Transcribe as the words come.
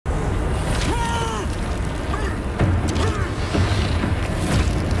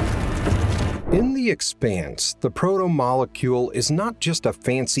In the Expanse, the protomolecule is not just a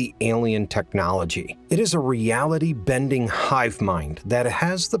fancy alien technology. It is a reality-bending hive mind that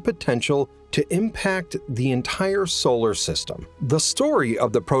has the potential to impact the entire solar system. The story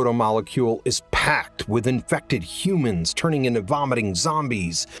of the protomolecule is packed with infected humans turning into vomiting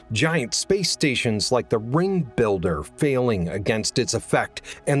zombies, giant space stations like the Ring Builder failing against its effect,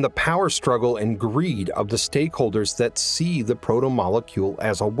 and the power struggle and greed of the stakeholders that see the protomolecule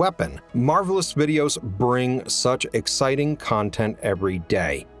as a weapon. Marvelous Videos bring such exciting content every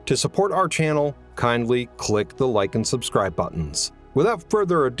day. To support our channel, kindly click the like and subscribe buttons. Without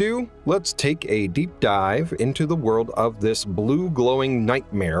further ado, let's take a deep dive into the world of this blue glowing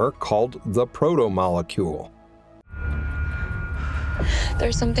nightmare called the protomolecule.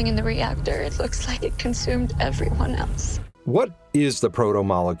 There's something in the reactor. It looks like it consumed everyone else. What is the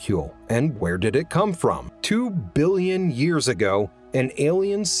protomolecule, and where did it come from? 2 billion years ago, an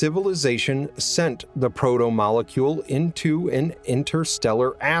alien civilization sent the protomolecule into an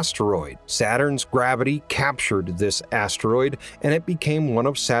interstellar asteroid. Saturn's gravity captured this asteroid, and it became one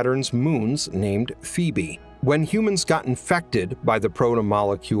of Saturn's moons named Phoebe. When humans got infected by the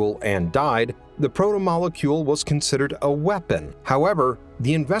protomolecule and died, the protomolecule was considered a weapon. However,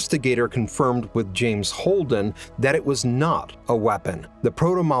 the investigator confirmed with James Holden that it was not a weapon. The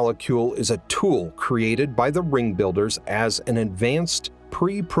protomolecule is a tool created by the Ring Builders as an advanced,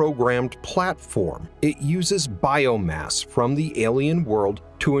 pre-programmed platform. It uses biomass from the alien world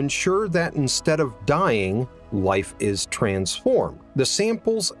to ensure that instead of dying, life is transformed. The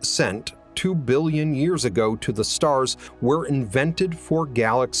samples sent 2 billion years ago to the stars were invented for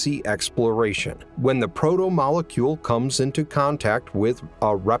galaxy exploration. When the protomolecule comes into contact with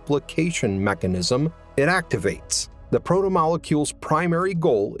a replication mechanism, it activates. The protomolecule's primary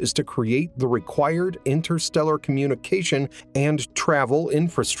goal is to create the required interstellar communication and travel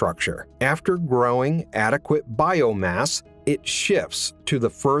infrastructure. After growing adequate biomass, it shifts to the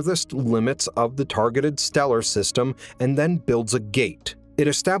furthest limits of the targeted stellar system and then builds a gate. It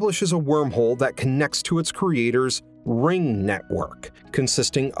establishes a wormhole that connects to its creator's ring network,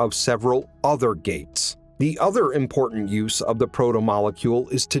 consisting of several other gates. The other important use of the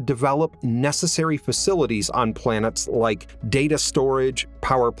protomolecule is to develop necessary facilities on planets like data storage,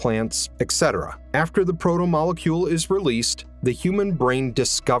 power plants, etc. After the protomolecule is released, the human brain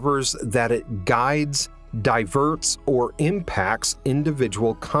discovers that it guides, diverts, or impacts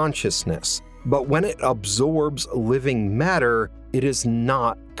individual consciousness. But when it absorbs living matter, it is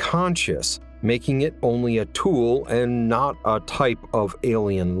not conscious, making it only a tool and not a type of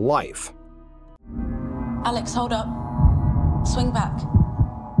alien life. Alex, hold up. Swing back.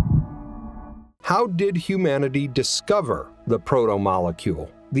 How did humanity discover the protomolecule?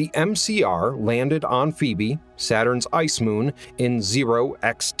 The MCR landed on Phoebe, Saturn's ice moon, in 0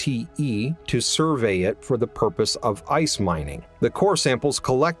 XTE to survey it for the purpose of ice mining. The core samples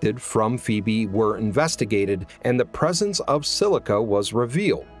collected from Phoebe were investigated, and the presence of silica was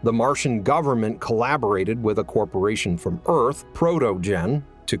revealed. The Martian government collaborated with a corporation from Earth, Protogen,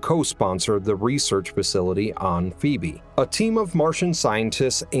 to co-sponsor the research facility on Phoebe. A team of Martian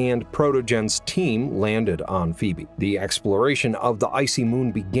scientists and Protogen's team landed on Phoebe. The exploration of the icy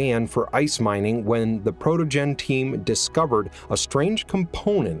moon began for ice mining when the Protogen team discovered a strange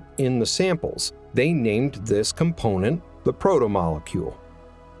component in the samples. They named this component the protomolecule.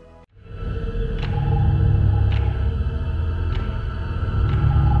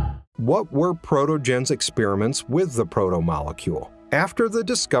 What were Protogen's experiments with the protomolecule? After the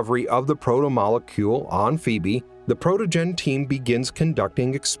discovery of the protomolecule on Phoebe, the Protogen team begins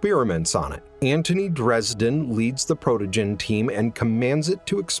conducting experiments on it. Anthony Dresden leads the Protogen team and commands it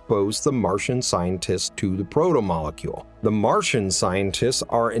to expose the Martian scientists to the protomolecule. The Martian scientists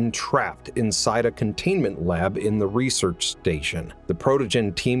are entrapped inside a containment lab in the research station. The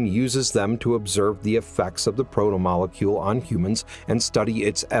Protogen team uses them to observe the effects of the protomolecule on humans and study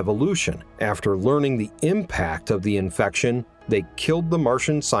its evolution. After learning the impact of the infection, they killed the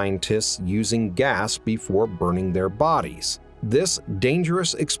Martian scientists using gas before burning their bodies. This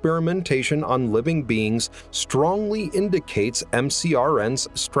dangerous experimentation on living beings strongly indicates MCRN's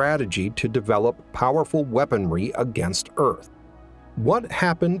strategy to develop powerful weaponry against Earth. What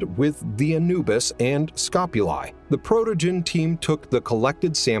happened with the Anubis and Scapuli? The Protogen team took the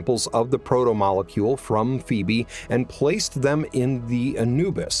collected samples of the protomolecule from Phoebe and placed them in the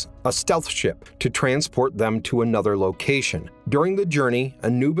Anubis, a stealth ship, to transport them to another location. During the journey,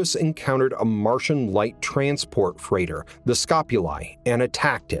 Anubis encountered a Martian light transport freighter, the Scapuli, and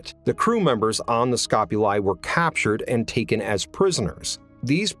attacked it. The crew members on the Scapuli were captured and taken as prisoners.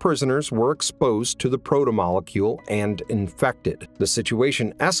 These prisoners were exposed to the protomolecule and infected. The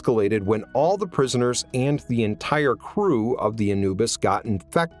situation escalated when all the prisoners and the entire crew of the Anubis got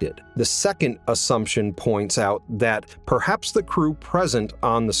infected. The second assumption points out that perhaps the crew present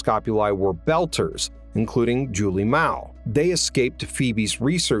on the Scapuli were Belters, including Julie Mao. They escaped Phoebe's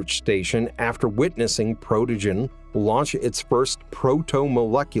research station after witnessing Protogen launch its first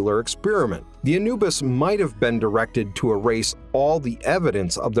protomolecular experiment. The Anubis might have been directed to erase all the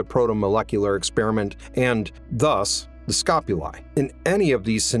evidence of the protomolecular experiment and, thus, the Scapuli. In any of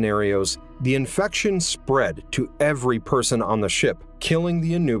these scenarios, the infection spread to every person on the ship, killing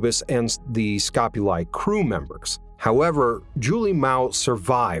the Anubis and the Scapuli crew members. However, Julie Mao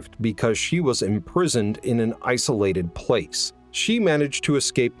survived because she was imprisoned in an isolated place. She managed to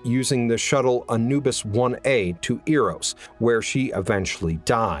escape using the shuttle Anubis 1A to Aeros, where she eventually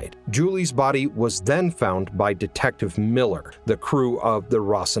died. Julie's body was then found by Detective Miller, the crew of the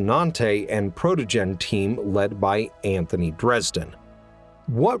Rocinante and Protogen team led by Anthony Dresden.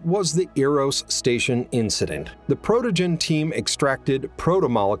 What was the Aeros Station incident? The Protogen team extracted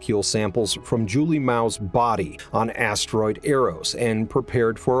protomolecule samples from Julie Mao's body on asteroid Aeros and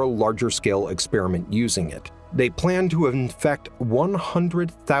prepared for a larger-scale experiment using it. They planned to infect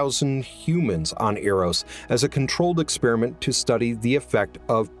 100,000 humans on Aeros as a controlled experiment to study the effect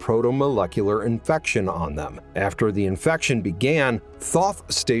of protomolecular infection on them. After the infection began,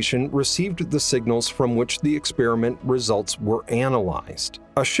 Thoth Station received the signals from which the experiment results were analyzed.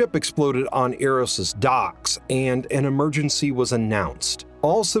 A ship exploded on Aeros' docks, and an emergency was announced.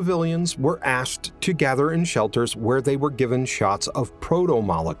 All civilians were asked to gather in shelters where they were given shots of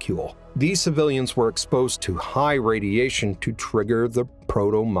protomolecule. These civilians were exposed to high radiation to trigger the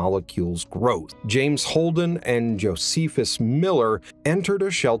protomolecule's growth. James Holden and Josephus Miller entered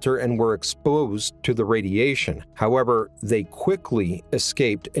a shelter and were exposed to the radiation. However, they quickly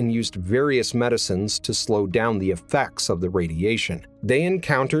escaped and used various medicines to slow down the effects of the radiation. They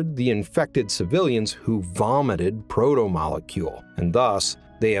encountered the infected civilians who vomited protomolecule, and thus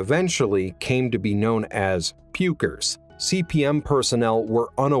they eventually came to be known as pukers. CPM personnel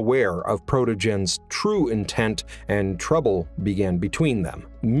were unaware of Protogen's true intent, and trouble began between them.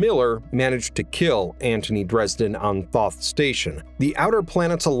 Miller managed to kill Anthony Dresden on Thoth Station. The Outer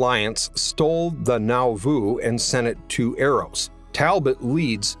Planets Alliance stole the Nauvoo and sent it to Aeros. Talbot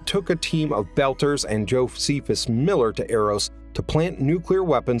Leeds took a team of Belters and Josephus Miller to Aeros to plant nuclear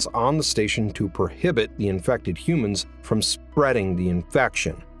weapons on the station to prohibit the infected humans from spreading the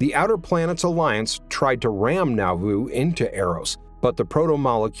infection. The Outer Planets Alliance tried to ram Nauvoo into Aeros, but the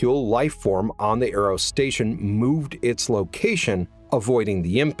protomolecule life form on the Aeros station moved its location, avoiding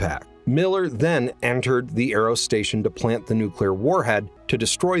the impact. Miller then entered the Aeros station to plant the nuclear warhead to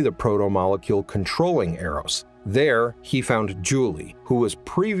destroy the protomolecule controlling Aeros. There, he found Julie, who was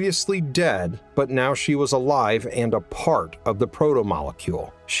previously dead, but now she was alive and a part of the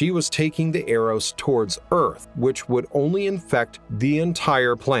protomolecule. She was taking the Aeros towards Earth, which would only infect the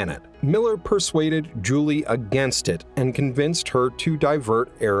entire planet. Miller persuaded Julie against it and convinced her to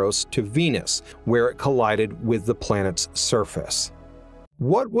divert Aeros to Venus, where it collided with the planet's surface.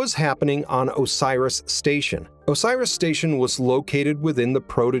 What was happening on Osiris Station? Osiris Station was located within the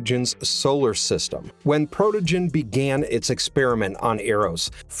Protogen's solar system. When Protogen began its experiment on Aeros,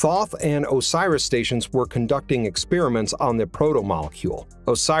 Thoth and Osiris stations were conducting experiments on the protomolecule.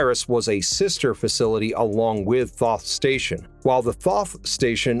 Osiris was a sister facility along with Thoth Station. While the Thoth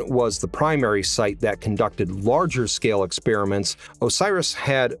Station was the primary site that conducted larger-scale experiments, Osiris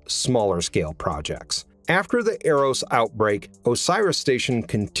had smaller-scale projects. After the Aeros outbreak, Osiris Station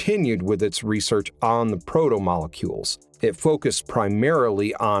continued with its research on the protomolecules. It focused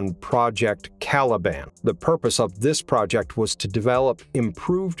primarily on Project Caliban. The purpose of this project was to develop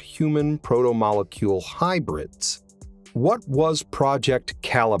improved human protomolecule hybrids. What was Project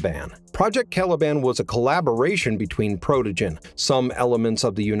Caliban? Project Caliban was a collaboration between Protogen, some elements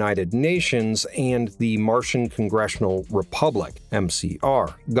of the United Nations, and the Martian Congressional Republic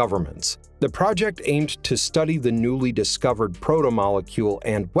 (MCR) governments. The project aimed to study the newly discovered protomolecule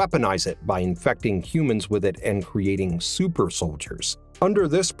and weaponize it by infecting humans with it and creating super soldiers. Under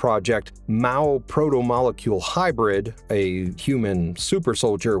this project, Mao Protomolecule Hybrid, a human super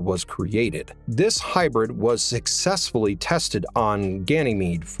soldier, was created. This hybrid was successfully tested on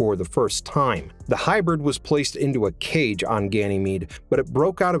Ganymede for the first time. The hybrid was placed into a cage on Ganymede, but it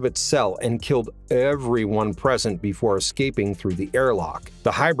broke out of its cell and killed everyone present before escaping through the airlock.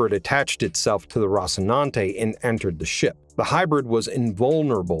 The hybrid attached itself to the Rocinante and entered the ship. The hybrid was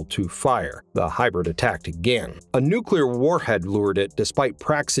invulnerable to fire. The hybrid attacked again. A nuclear warhead lured it despite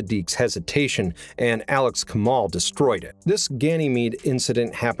Praxidike's hesitation, and Alex Kamal destroyed it. This Ganymede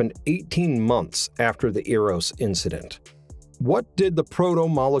incident happened 18 months after the Aeros incident. What did the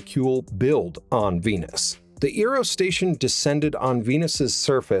protomolecule build on Venus? The Osiris Station descended on Venus's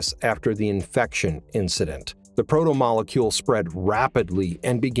surface after the infection incident. The protomolecule spread rapidly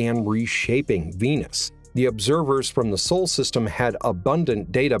and began reshaping Venus. The observers from the Sol system had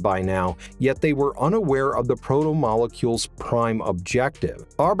abundant data by now, yet they were unaware of the protomolecule's prime objective.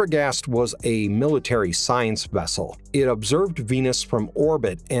 Arbogast was a military science vessel. It observed Venus from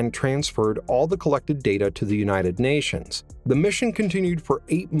orbit and transferred all the collected data to the United Nations. The mission continued for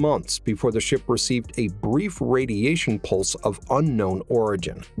 8 months before the ship received a brief radiation pulse of unknown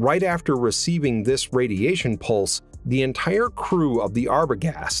origin. Right after receiving this radiation pulse, the entire crew of the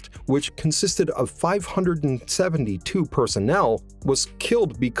Arbogast, which consisted of 572 personnel, was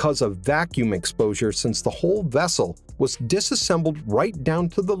killed because of vacuum exposure, since the whole vessel was disassembled right down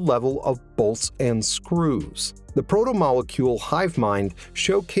to the level of bolts and screws. The protomolecule hive mind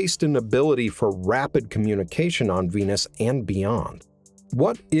showcased an ability for rapid communication on Venus and beyond.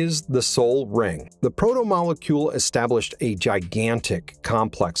 What is the Sol Ring? The protomolecule established a gigantic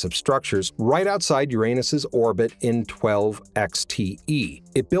complex of structures right outside Uranus's orbit in 12 XTE.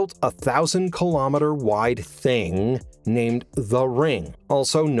 It built a 1,000-kilometer wide thing named the Ring,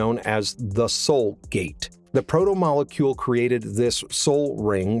 also known as the Sol Gate. The protomolecule created this Sol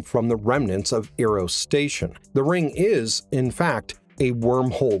Ring from the remnants of Osiris Station. The ring is, in fact, a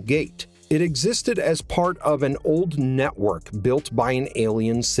wormhole gate. It existed as part of an old network built by an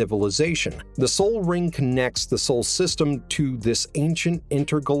alien civilization. The Sol Ring connects the Sol system to this ancient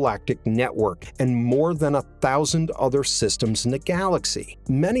intergalactic network and more than 1,000 other systems in the galaxy.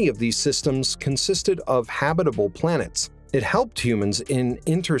 Many of these systems consisted of habitable planets. It helped humans in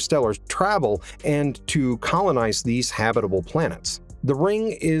interstellar travel and to colonize these habitable planets. The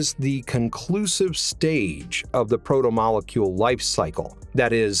ring is the conclusive stage of the protomolecule life cycle.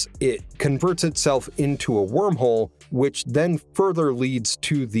 That is, it converts itself into a wormhole, which then further leads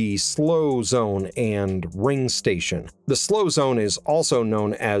to the slow zone and ring station. The slow zone is also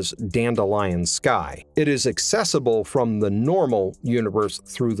known as Dandelion Sky. It is accessible from the normal universe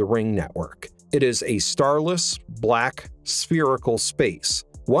through the ring network. It is a starless, black, spherical space.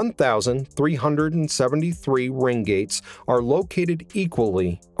 1,373 ring gates are located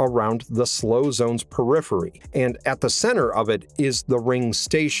equally around the slow zone's periphery, and at the center of it is the ring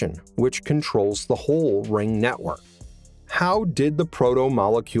station, which controls the whole ring network. How did the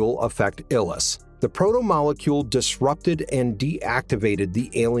protomolecule affect Illis? The protomolecule disrupted and deactivated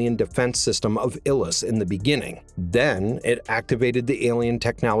the alien defense system of Illis in the beginning. Then it activated the alien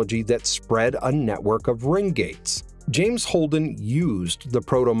technology that spread a network of ring gates. James Holden used the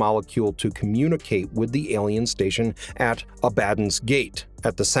protomolecule to communicate with the alien station at Abaddon's Gate,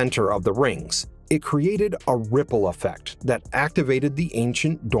 at the center of the rings. It created a ripple effect that activated the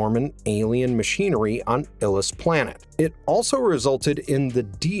ancient dormant alien machinery on Illis planet. It also resulted in the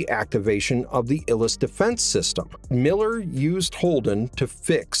deactivation of the Illis defense system. Miller used Holden to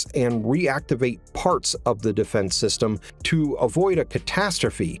fix and reactivate parts of the defense system to avoid a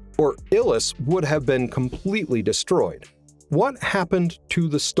catastrophe, or Illis would have been completely destroyed. What happened to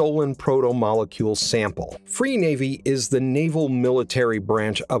the stolen protomolecule sample? Free Navy is the naval military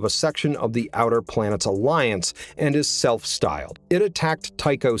branch of a section of the Outer Planets Alliance and is self-styled. It attacked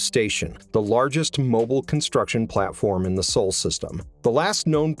Tycho Station, the largest mobile construction platform in the Sol system. The last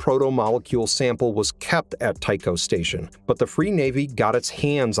known protomolecule sample was kept at Tycho Station, but the Free Navy got its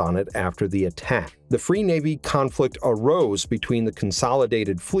hands on it after the attack. The Free Navy conflict arose between the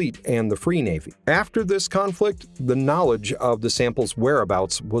Consolidated Fleet and the Free Navy. After this conflict, the knowledge of the sample's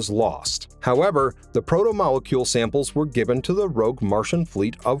whereabouts was lost. However, the protomolecule samples were given to the rogue Martian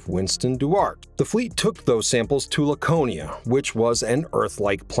fleet of Winston Duarte. The fleet took those samples to Laconia, which was an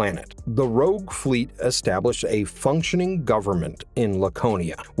Earth-like planet. The rogue fleet established a functioning government in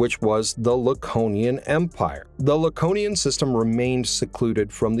Laconia, which was the Laconian Empire. The Laconian system remained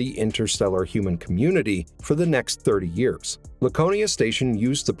secluded from the interstellar human community for the next 30 years. Laconia Station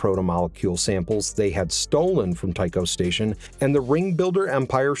used the protomolecule samples they had stolen from Tycho Station and the Ring Builder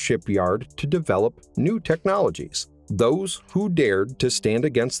Empire shipyard to develop new technologies. Those who dared to stand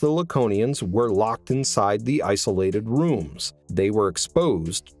against the Laconians were locked inside the isolated rooms. They were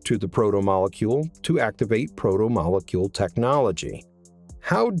exposed to the protomolecule to activate protomolecule technology.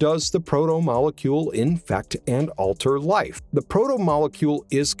 How does the protomolecule infect and alter life? The protomolecule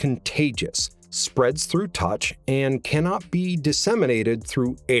is contagious. spreads through touch, and cannot be disseminated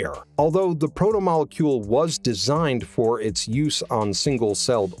through air. Although the protomolecule was designed for its use on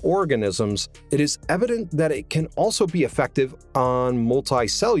single-celled organisms, it is evident that it can also be effective on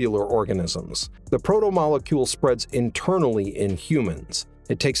multicellular organisms. The protomolecule spreads internally in humans.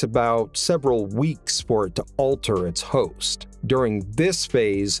 It takes about several weeks for it to alter its host. During this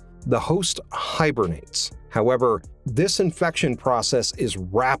phase, the host hibernates. However, this infection process is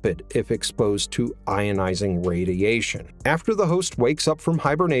rapid if exposed to ionizing radiation. After the host wakes up from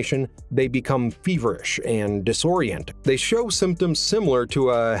hibernation, they become feverish and disoriented. They show symptoms similar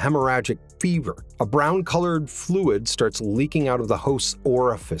to a hemorrhagic fever. A brown-colored fluid starts leaking out of the host's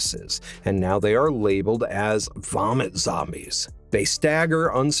orifices, and now they are labeled as vomit zombies. They stagger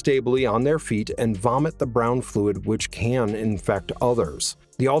unstably on their feet and vomit the brown fluid, which can infect others.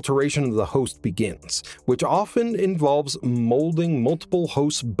 The alteration of the host begins, which often involves molding multiple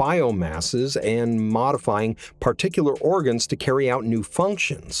host biomasses and modifying particular organs to carry out new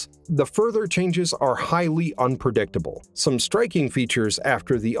functions. The further changes are highly unpredictable. Some striking features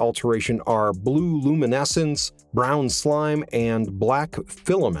after the alteration are blue luminescence, brown slime, and black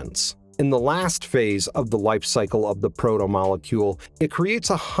filaments. In the last phase of the life cycle of the protomolecule, it creates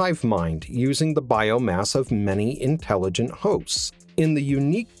a hive mind using the biomass of many intelligent hosts. In the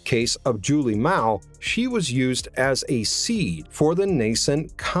unique case of Julie Mao, she was used as a seed for the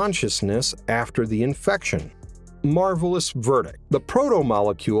nascent consciousness after the infection. Marvelous verdict. The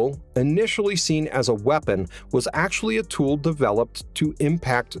protomolecule, initially seen as a weapon, was actually a tool developed to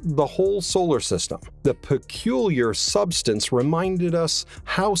impact the whole solar system. The peculiar substance reminded us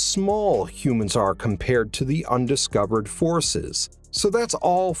how small humans are compared to the undiscovered forces. So that's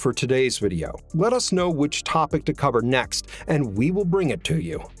all for today's video. Let us know which topic to cover next, and we will bring it to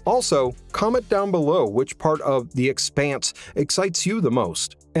you. Also, comment down below which part of The Expanse excites you the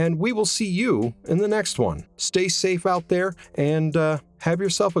most, and we will see you in the next one. Stay safe out there, and have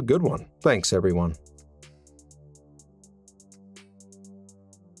yourself a good one. Thanks, everyone.